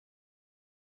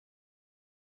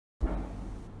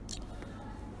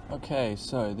Okay,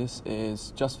 so this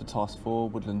is just for task 4,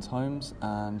 Woodlands Homes,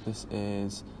 and this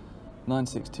is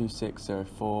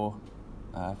 962604,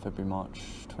 February, March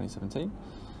 2017.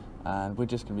 And we're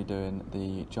just going to be doing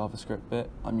the JavaScript bit.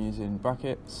 I'm using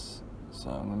brackets, so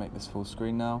I'm going to make this full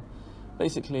screen now.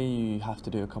 Basically, you have to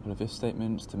do a couple of if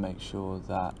statements to make sure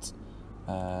that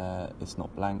it's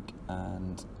not blank,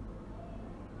 and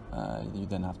you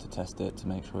then have to test it to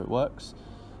make sure it works.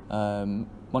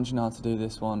 Once you know how to do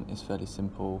this one, it's fairly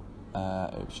simple.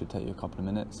 It should take you a couple of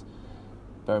minutes.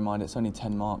 Bear in mind it's only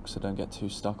 10 marks, so don't get too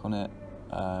stuck on it.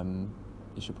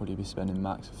 You should probably be spending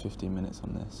max of 15 minutes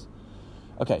on this.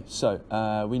 Okay, so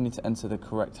we need to enter the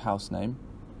correct house name,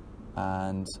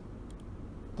 and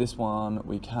this one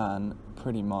we can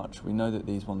pretty much, we know that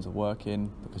these ones are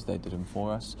working because they did them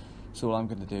for us. So all I'm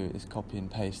going to do is copy and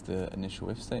paste the initial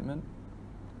if statement.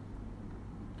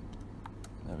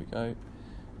 There we go.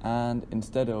 And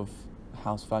instead of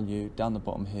house value, down the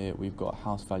bottom here we've got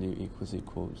house value equals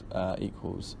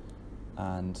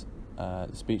and the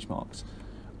speech marks.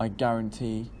 I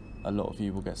guarantee a lot of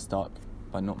you will get stuck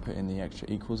by not putting the extra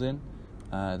equals in.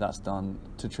 That's done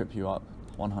to trip you up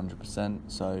 100%,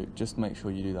 so just make sure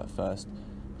you do that first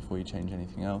before you change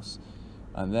anything else.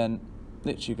 And then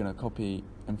literally going to copy,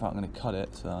 in fact I'm going to cut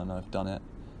it so I know I've done it,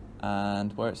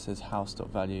 and where it says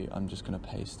house.value I'm just going to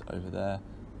paste over there,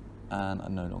 and I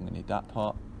no longer need that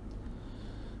part.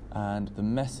 And the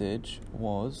message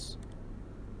was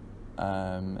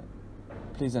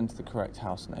please enter the correct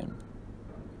house name.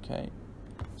 Okay,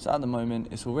 so at the moment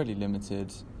it's already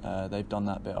limited. They've done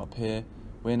that bit up here.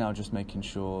 We're now just making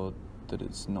sure that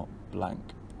it's not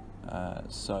blank,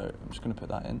 so I'm just going to put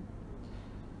that in.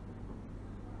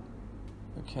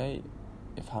 Okay,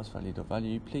 if house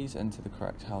value.value, please enter the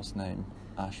correct house name,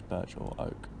 ash, birch or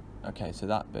oak. Okay, so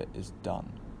that bit is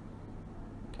done.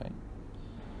 Okay,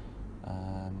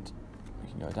 and we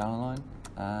can go down a line,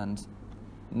 and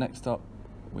next up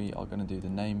we are going to do the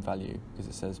name value, because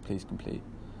it says please complete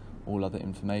all other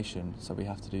information, so we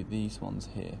have to do these ones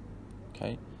here.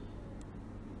 Okay,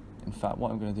 in fact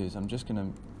what I'm going to do is I'm just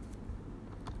going to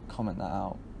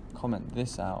comment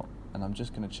this out, and I'm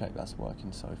just going to check that's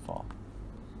working so far.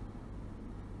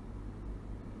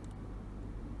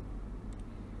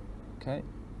 Okay,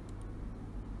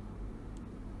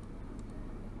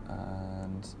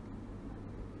 and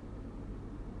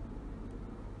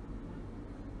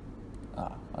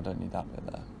I don't need that bit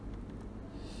there.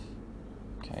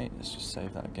 Okay, let's just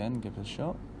save that again, give it a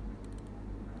shot.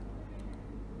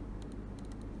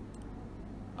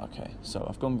 Okay, so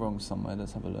I've gone wrong somewhere,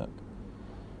 let's have a look.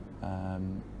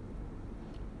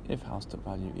 If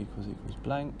house.value equals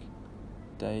blank,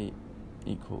 day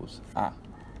equals, that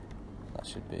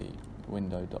should be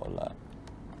window.alert.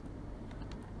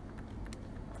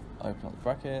 Open up the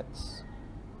brackets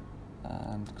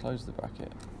and close the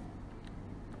bracket.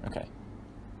 Okay,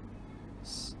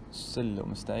 silly little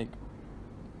mistake.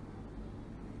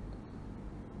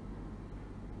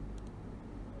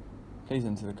 Please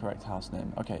enter the correct house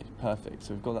name. Okay, perfect,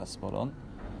 so we've got that spot on.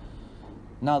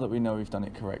 Now that we know we've done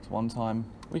it correct one time,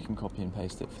 we can copy and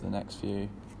paste it for the next few.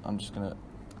 I'm just going to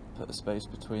put a space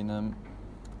between them.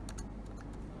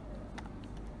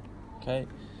 Okay,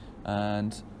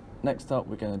 and next up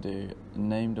we're going to do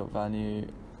name.value,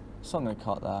 so I'm going to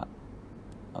cut that,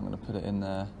 I'm going to put it in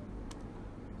there,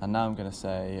 and now I'm going to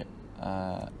say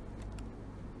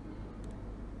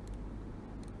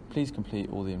please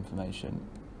complete all the information,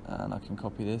 and I can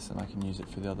copy this and I can use it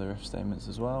for the other if statements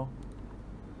as well.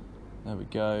 There we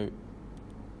go,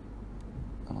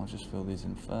 and I'll just fill these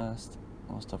in first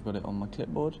whilst I've got it on my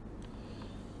clipboard.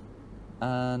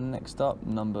 And next up,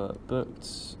 number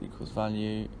booked equals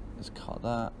value. Let's cut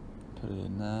that, put it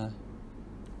in there.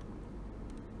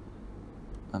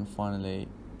 And finally,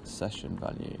 session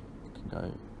value can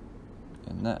go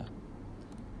in there.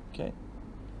 Okay.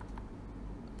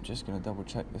 I'm just going to double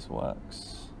check this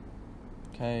works.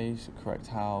 Okay, so correct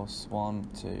house, 1,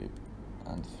 2,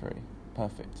 and 3.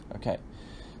 Perfect. Okay.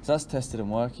 So that's tested and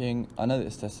working. I know that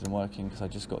it's tested and working because I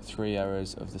just got 3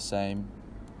 errors of the same.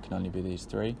 It can only be these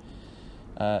 3.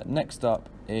 Next up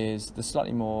is the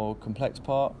slightly more complex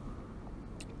part.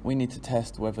 We need to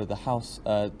test whether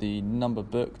the number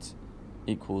booked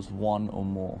equals 1 or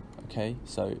more. Okay,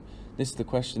 so this is the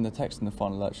question. The text in the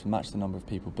final alert should match the number of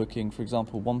people booking. For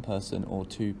example, 1 person or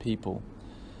 2 people.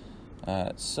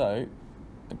 So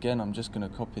again, I'm just going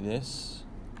to copy this.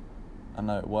 I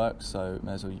know it works, so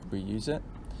may as well reuse it.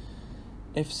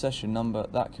 If session number,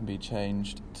 that can be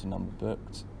changed to number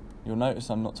booked. You'll notice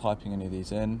I'm not typing any of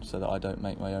these in so that I don't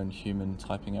make my own human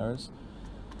typing errors.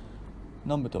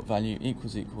 Number.value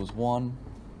equals 1.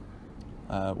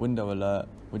 window alert.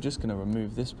 We're just going to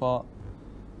remove this part.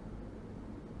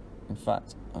 In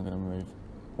fact, I'm going to remove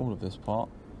all of this part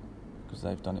because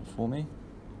they've done it for me.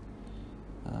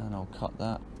 And I'll cut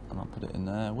that and I'll put it in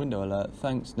there. Window alert,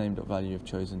 thanks, name.value of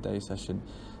chosen day session.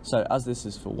 So as this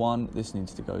is for one, this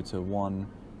needs to go to one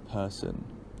person.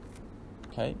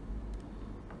 Okay.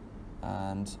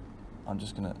 And I'm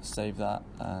just going to save that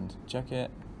and check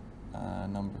it.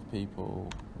 Number of people,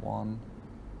 1.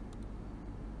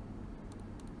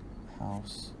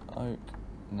 House, Oak,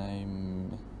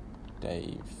 name,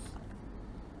 Dave,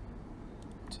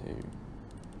 2.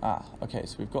 Okay,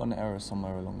 so we've got an error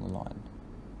somewhere along the line.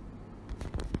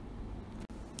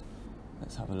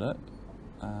 Let's have a look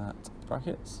at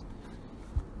brackets.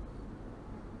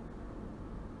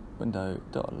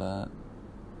 Window.alert,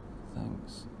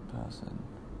 thanks, person.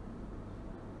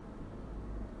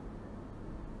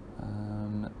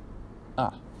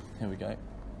 Here we go.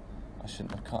 I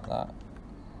shouldn't have cut that.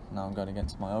 Now I'm going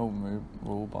against my own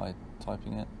rule by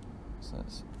typing it. So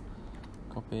let's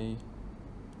copy.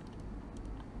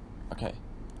 Okay.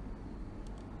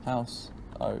 House,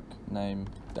 Oak, name,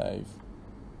 Dave.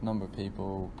 Number of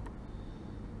people,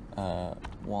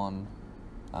 1,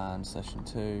 and session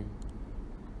 2.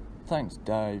 Thanks,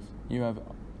 Dave. You have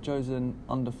chosen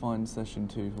undefined session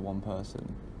 2 for one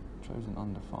person. Chosen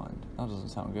undefined. That doesn't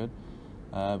sound good.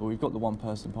 But we've got the one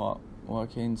person part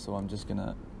working, so I'm just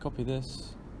gonna copy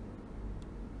this.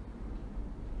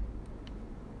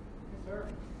 Yes, sir.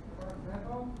 For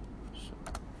example?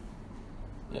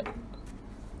 Yeah.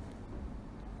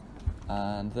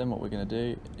 And then what we're gonna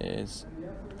do is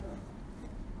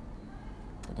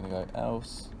we're gonna go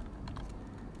else,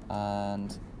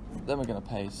 and then we're gonna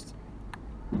paste,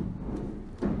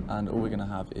 and all we're gonna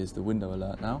have is the window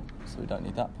alert now, so we don't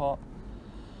need that part.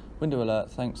 Window alert,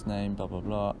 thanks, name, blah blah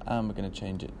blah, and we're going to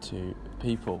change it to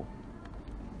people.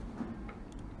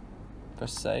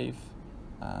 Press save,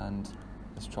 and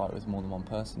let's try it with more than one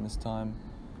person this time.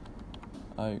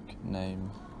 Oak, name,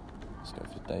 let's go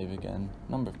for Dave again.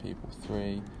 Number of people,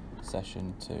 3,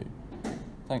 session 2.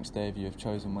 Thanks, Dave, you have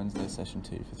chosen Wednesday session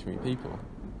 2 for 3 people.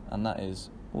 And that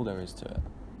is all there is to it.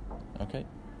 Okay?